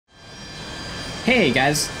Hey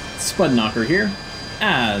guys, Spudknocker here,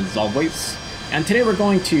 as always, and today we're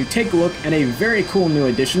going to take a look at a very cool new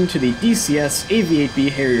addition to the DCS AV-8B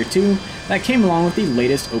Harrier 2 that came along with the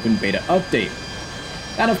latest open beta update.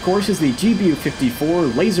 That of course is the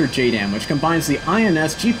GBU-54 Laser JDAM, which combines the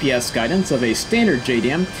INS GPS guidance of a standard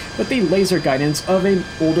JDAM with the laser guidance of an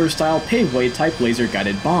older style Paveway type laser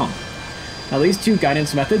guided bomb. Now these two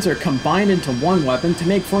guidance methods are combined into one weapon to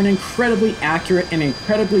make for an incredibly accurate and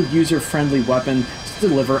incredibly user-friendly weapon to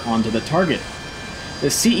deliver onto the target. The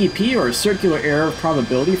CEP, or circular error of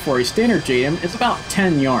probability, for a standard JDAM is about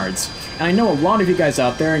 10 yards, and I know a lot of you guys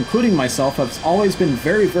out there, including myself, have always been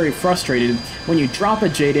very frustrated when you drop a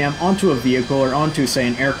JDAM onto a vehicle or onto, say,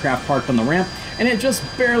 an aircraft parked on the ramp, and it just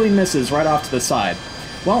barely misses right off to the side.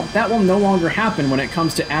 Well, that will no longer happen when it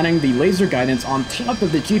comes to adding the laser guidance on top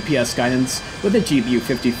of the GPS guidance with the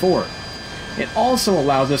GBU-54. It also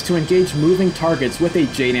allows us to engage moving targets with a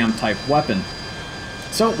JDAM type weapon.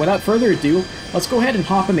 So without further ado, let's go ahead and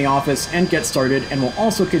hop in the office and get started, and we'll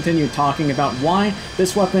also continue talking about why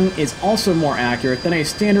this weapon is also more accurate than a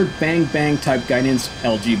standard bang type guidance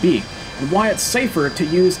LGB, and why it's safer to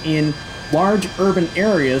use in large urban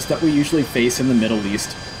areas that we usually face in the Middle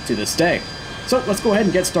East to this day. So let's go ahead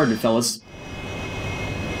and get started, fellas.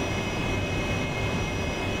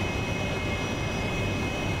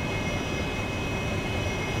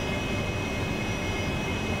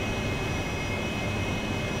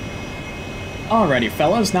 Alrighty,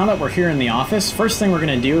 fellas, now that we're here in the office, first thing we're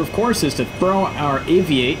going to do, of course, is to throw our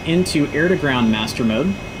AV-8 into air-to-ground master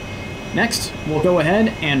mode. Next, we'll go ahead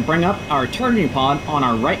and bring up our targeting pod on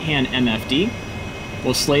our right-hand MFD.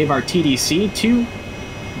 We'll slave our TDC to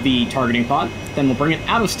the targeting pod, then we'll bring it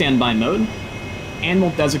out of standby mode, and we'll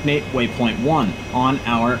designate waypoint 1 on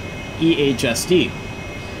our EHSD.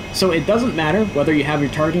 So it doesn't matter whether you have your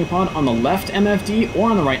targeting pod on the left MFD or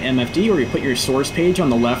on the right MFD, or you put your source page on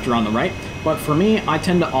the left or on the right, but for me, I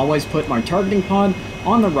tend to always put my targeting pod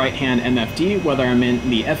on the right-hand MFD, whether I'm in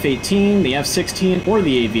the F-18, the F-16, or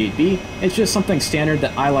the AV-8B. It's just something standard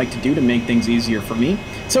that I like to do to make things easier for me,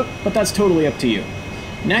 but that's totally up to you.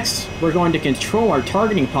 Next, we're going to control our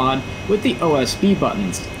targeting pod with the OSB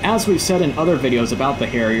buttons. As we've said in other videos about the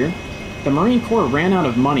Harrier, the Marine Corps ran out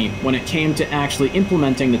of money when it came to actually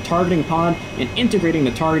implementing the targeting pod and integrating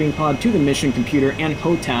the targeting pod to the mission computer and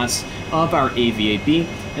HOTAS of our AV-8B,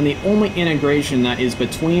 and the only integration that is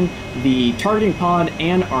between the targeting pod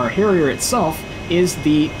and our Harrier itself is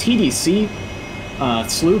the TDC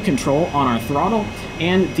slew control on our throttle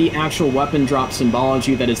and the actual weapon drop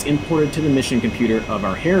symbology that is imported to the mission computer of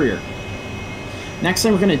our Harrier. Next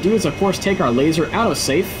thing we're going to do is, of course, take our laser out of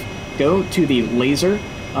safe, go to the laser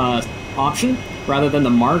option rather than the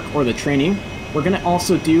mark or the training. We're going to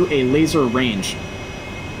also do a laser range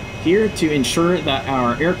here to ensure that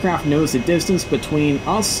our aircraft knows the distance between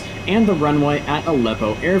us and the runway at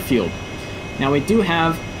Aleppo Airfield. Now we do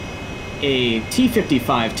have a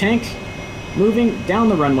T-55 tank moving down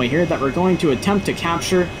the runway here that we're going to attempt to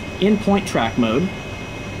capture in point track mode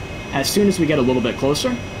as soon as we get a little bit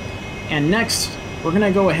closer. And next, we're going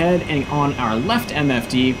to go ahead and on our left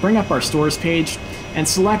MFD, bring up our stores page and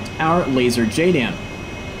select our laser JDAM.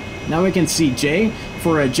 Now we can see J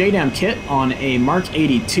for a JDAM kit on a Mark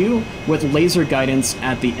 82 with laser guidance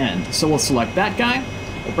at the end. So we'll select that guy,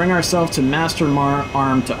 we'll bring ourselves to master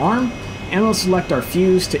arm to arm, and we'll select our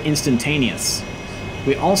fuse to instantaneous.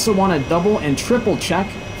 We also want to double and triple check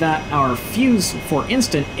that our fuse for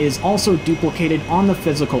instant is also duplicated on the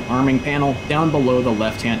physical arming panel down below the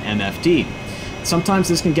left-hand MFD. Sometimes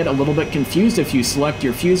this can get a little bit confused if you select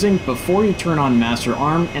your fusing before you turn on master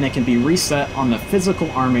arm, and it can be reset on the physical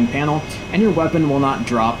arming panel and your weapon will not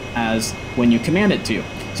drop as when you command it to.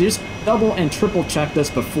 So just double and triple check this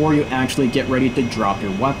before you actually get ready to drop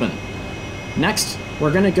your weapon. Next,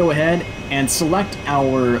 we're going to go ahead and select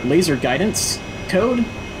our laser guidance code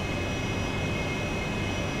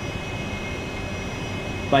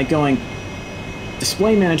by going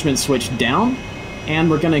display management switch down, and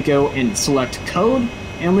we're going to go and select code,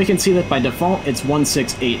 and we can see that by default it's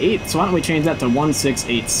 1688, so why don't we change that to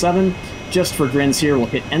 1687 just for grins here. We'll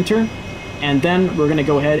hit enter, and then we're going to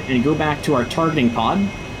go ahead and go back to our targeting pod,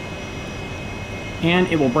 and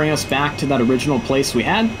it will bring us back to that original place we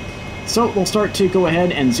had. So we'll start to go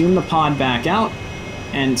ahead and zoom the pod back out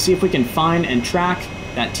and see if we can find and track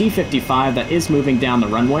that T-55 that is moving down the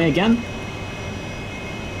runway again.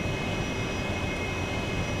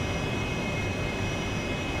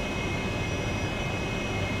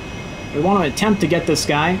 We want to attempt to get this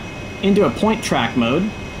guy into a point track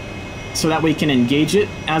mode so that we can engage it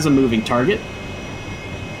as a moving target.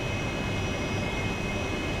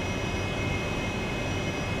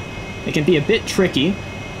 It can be a bit tricky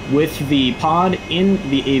with the pod in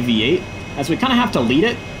the AV-8, as we kind of have to lead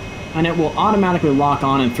it, and it will automatically lock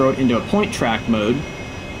on and throw it into a point track mode.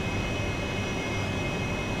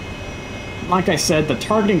 Like I said, the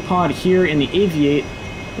targeting pod here in the AV-8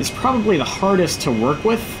 is probably the hardest to work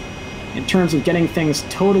with in terms of getting things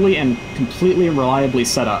totally and completely and reliably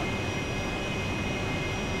set up.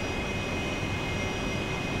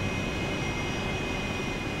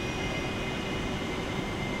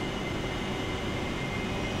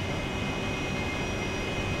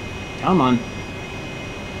 Come on.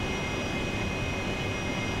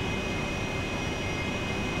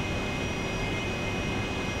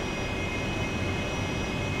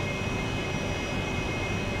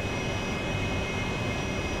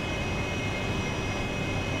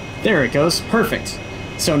 There it goes, perfect.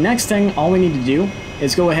 So next thing, all we need to do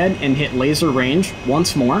is go ahead and hit laser range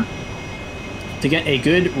once more to get a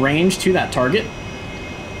good range to that target.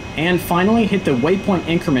 And finally, hit the waypoint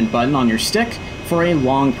increment button on your stick for a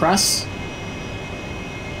long press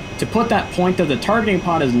to put that point that the targeting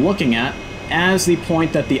pod is looking at as the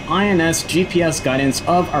point that the INS GPS guidance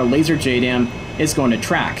of our laser JDAM is going to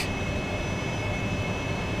track.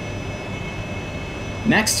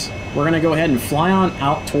 Next, we're going to go ahead and fly on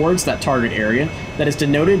out towards that target area that is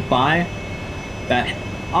denoted by that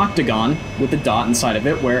octagon with the dot inside of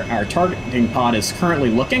it where our targeting pod is currently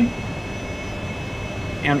looking.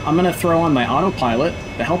 And I'm going to throw on my autopilot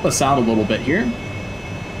to help us out a little bit here.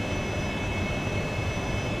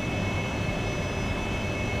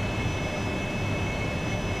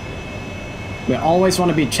 We always want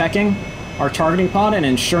to be checking our targeting pod and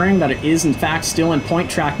ensuring that it is in fact still in point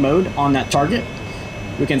track mode on that target.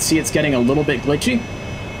 We can see it's getting a little bit glitchy.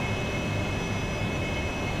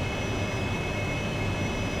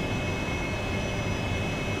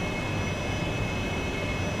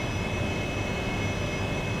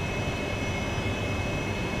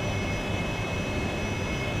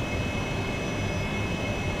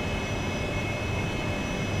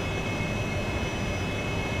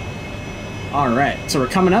 Alright, so we're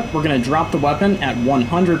coming up, we're going to drop the weapon at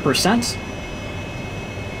 100%.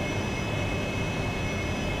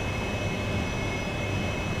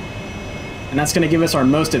 And that's going to give us our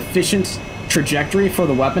most efficient trajectory for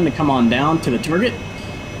the weapon to come on down to the target.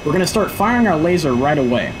 We're going to start firing our laser right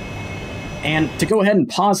away. And to go ahead and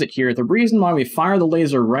pause it here, the reason why we fire the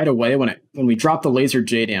laser right away when we drop the laser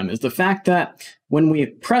JDAM is the fact that when we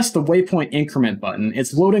press the waypoint increment button,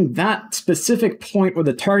 it's loading that specific point where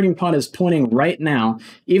the targeting pod is pointing right now.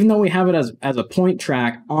 Even though we have it as a point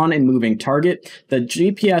track on a moving target, the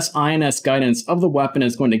GPS INS guidance of the weapon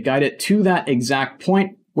is going to guide it to that exact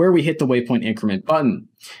point where we hit the waypoint increment button.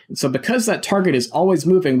 And so because that target is always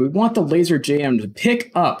moving, we want the laser JDAM to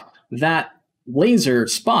pick up that laser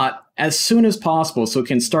spot as soon as possible so it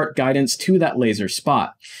can start guidance to that laser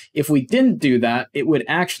spot. If we didn't do that, it would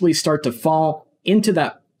actually start to fall into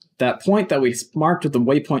that point that we marked with the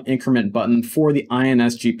waypoint increment button for the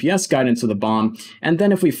INS GPS guidance of the bomb. And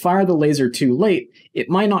then if we fire the laser too late, it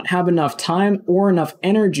might not have enough time or enough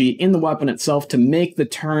energy in the weapon itself to make the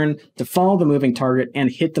turn to follow the moving target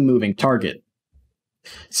and hit the moving target.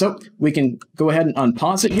 So we can go ahead and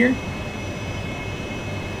unpause it here.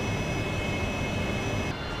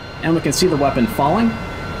 And we can see the weapon falling.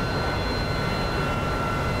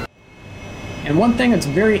 And one thing that's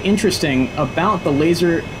very interesting about the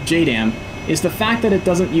laser JDAM is the fact that it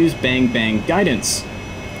doesn't use bang-bang guidance.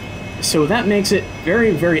 So that makes it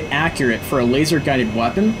very, very accurate for a laser-guided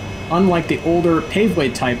weapon, unlike the older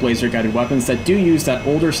Paveway type laser-guided weapons that do use that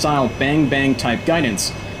older style bang-bang type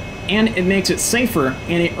guidance. And it makes it safer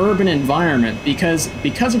in an urban environment because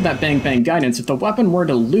of that bang-bang guidance, if the weapon were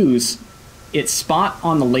to lose its spot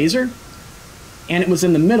on the laser, and it was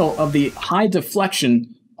in the middle of the high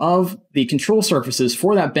deflection of the control surfaces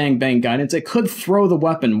for that bang-bang guidance, it could throw the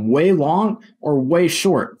weapon way long or way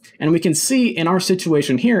short. And we can see in our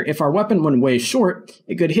situation here, if our weapon went way short,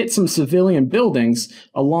 it could hit some civilian buildings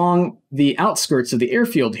along the outskirts of the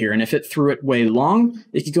airfield here. And if it threw it way long,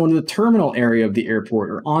 it could go into the terminal area of the airport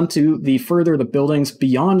or onto the buildings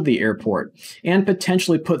beyond the airport and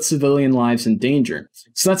potentially put civilian lives in danger.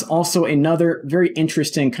 So that's also another very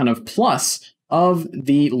interesting kind of plus of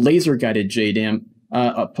the laser-guided JDAM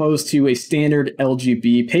opposed to a standard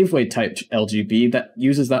LGB, Paveway type LGB that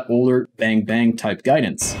uses that older bang-bang type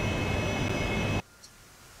guidance.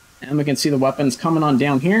 And we can see the weapons coming on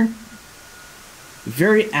down here.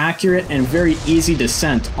 Very accurate and very easy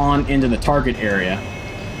descent on into the target area.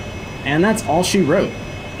 And that's all she wrote.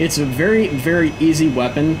 It's a very, very easy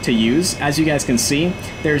weapon to use. As you guys can see,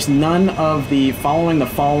 there's none of the following the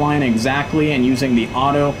fall line exactly and using the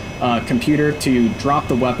auto computer to drop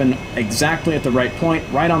the weapon exactly at the right point,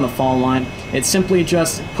 right on the fall line. It's simply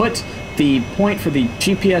just put the point for the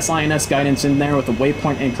GPS INS guidance in there with the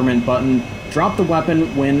waypoint increment button, drop the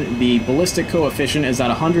weapon when the ballistic coefficient is at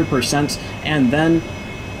 100%, and then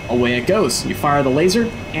away it goes. You fire the laser,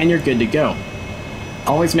 and you're good to go.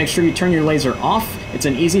 Always make sure you turn your laser off. It's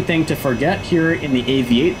an easy thing to forget here in the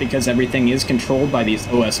AV-8 because everything is controlled by these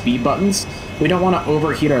OSB buttons. We don't want to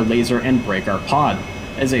overheat our laser and break our pod.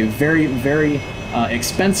 It is a very, very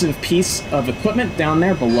expensive piece of equipment down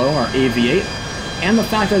there below our AV-8, and the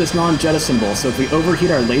fact that it's non-jettisonable, so if we overheat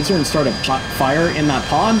our laser and start a fire in that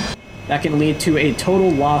pod, that can lead to a total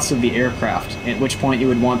loss of the aircraft, at which point you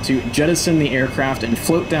would want to jettison the aircraft and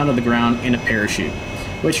float down to the ground in a parachute,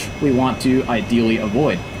 which we want to ideally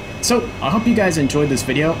avoid. So I hope you guys enjoyed this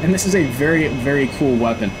video, and this is a very, very cool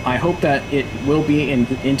weapon. I hope that it will be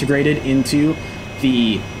integrated into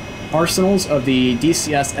the arsenals of the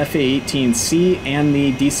DCS FA-18C and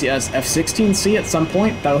the DCS F-16C at some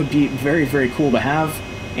point. That would be very, very cool to have.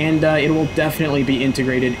 And it will definitely be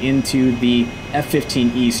integrated into the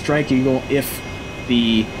F-15E Strike Eagle if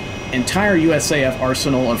the entire USAF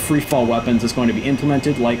arsenal of freefall weapons is going to be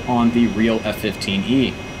implemented like on the real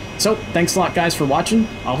F-15E. So, thanks a lot guys for watching.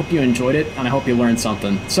 I hope you enjoyed it, and I hope you learned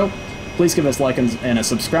something. So, please give us a like and a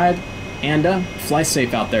subscribe, and fly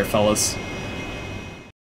safe out there, fellas.